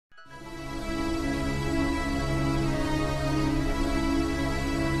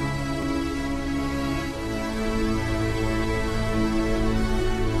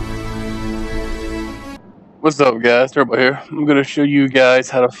What's up, guys? Turbo here. I'm going to show you guys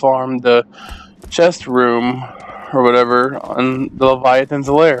how to farm the chest room or whatever on the Leviathans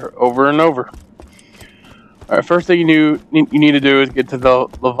lair over and over. Alright, first thing you need to do is get to the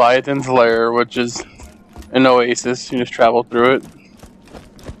Leviathans lair, which is an oasis. You just travel through it.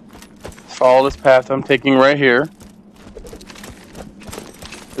 Follow this path I'm taking right here.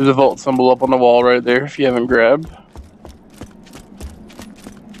 There's a vault symbol up on the wall right there if you haven't grabbed.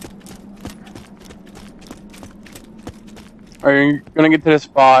 Alright, you're going to get to this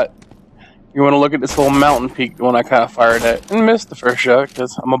spot. You want to look at this little mountain peak, the one I kind of fired at, and missed the first shot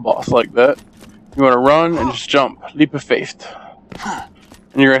because I'm a boss like that. You want to run and just jump, leap of faith.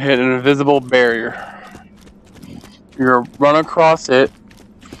 And you're going to hit an invisible barrier. You're going to run across it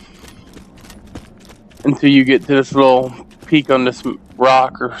until you get to this little peak on this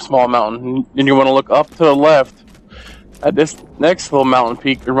rock or small mountain. Then you want to look up to the left at this next little mountain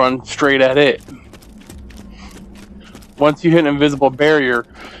peak and run straight at it. Once you hit an invisible barrier,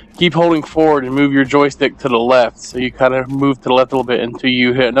 keep holding forward and move your joystick to the left. So you kind of move to the left a little bit until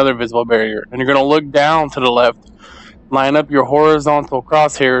you hit another visible barrier. And you're going to look down to the left, line up your horizontal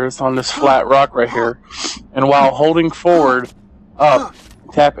crosshairs on this flat rock right here. And while holding forward up,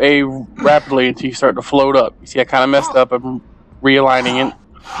 tap A rapidly until you start to float up. You see I kind of messed up. I'm realigning it.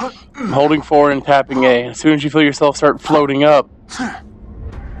 I'm holding forward and tapping A. As soon as you feel yourself start floating up,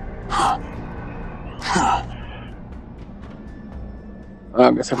 I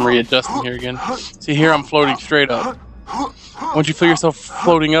guess I'm readjusting here again. See here I'm floating straight up. Once you feel yourself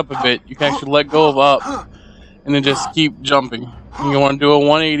floating up a bit, you can actually let go of up and then just keep jumping. And you want to do a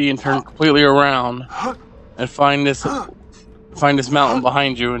 180 and turn completely around and find this mountain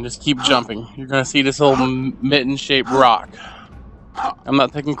behind you and just keep jumping. You're going to see this little mitten-shaped rock. I'm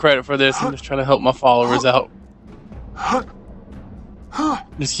not taking credit for this, I'm just trying to help my followers out.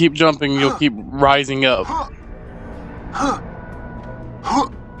 Just keep jumping, you'll keep rising up.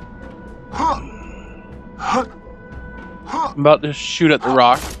 I'm about to shoot at the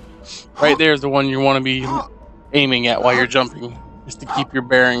rock. Right there is the one you want to be aiming at while you're jumping, just to keep your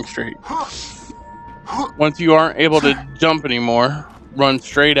bearing straight. Once you aren't able to jump anymore, run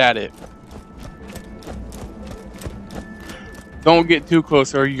straight at it. Don't get too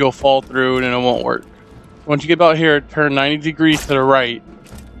close or you'll fall through and it won't work. Once you get about here, turn 90 degrees to the right.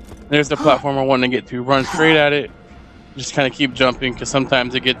 There's the platform I want to get to. Run straight at it. Just kind of keep jumping because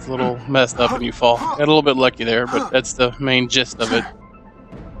sometimes it gets a little messed up and you fall. Got a little bit lucky there, but that's the main gist of it.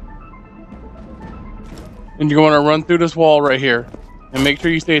 And you're going to run through this wall right here. And make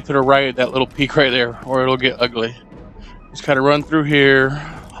sure you stay to the right of that little peak right there or it'll get ugly. Just kind of run through here,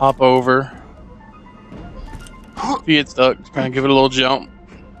 hop over. If you get stuck, just kind of give it a little jump.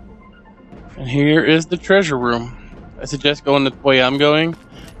 And here is the treasure room. I suggest going the way I'm going.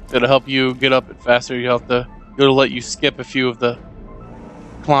 It'll help you get up it faster. It'll let you skip a few of the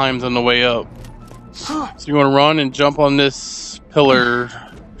climbs on the way up. So you want to run and jump on this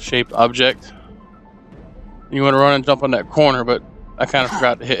pillar-shaped object. You want to run and jump on that corner, but I kind of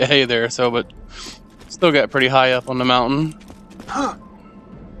forgot to hit A there, but still got pretty high up on the mountain.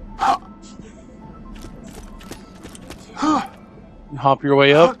 And hop your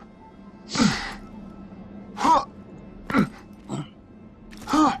way up.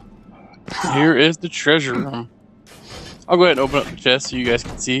 Here is the treasure room. I'll go ahead and open up the chest so you guys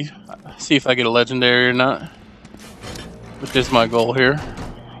can see if I get a legendary or not, which is my goal here.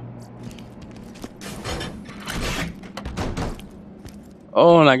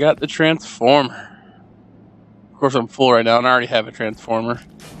 Oh, and I got the transformer. Of course I'm full right now and I already have a transformer.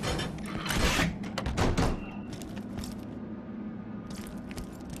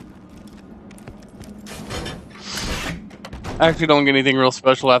 I actually don't get anything real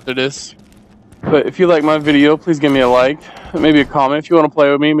special after this. But if you like my video, please give me a like. Maybe a comment. If you want to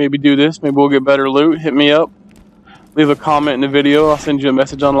play with me, maybe do this. Maybe we'll get better loot. Hit me up. Leave a comment in the video. I'll send you a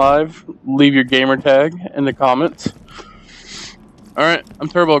message on live. Leave your gamer tag in the comments. Alright, I'm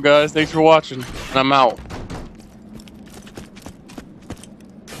Turbo, guys. Thanks for watching. And I'm out.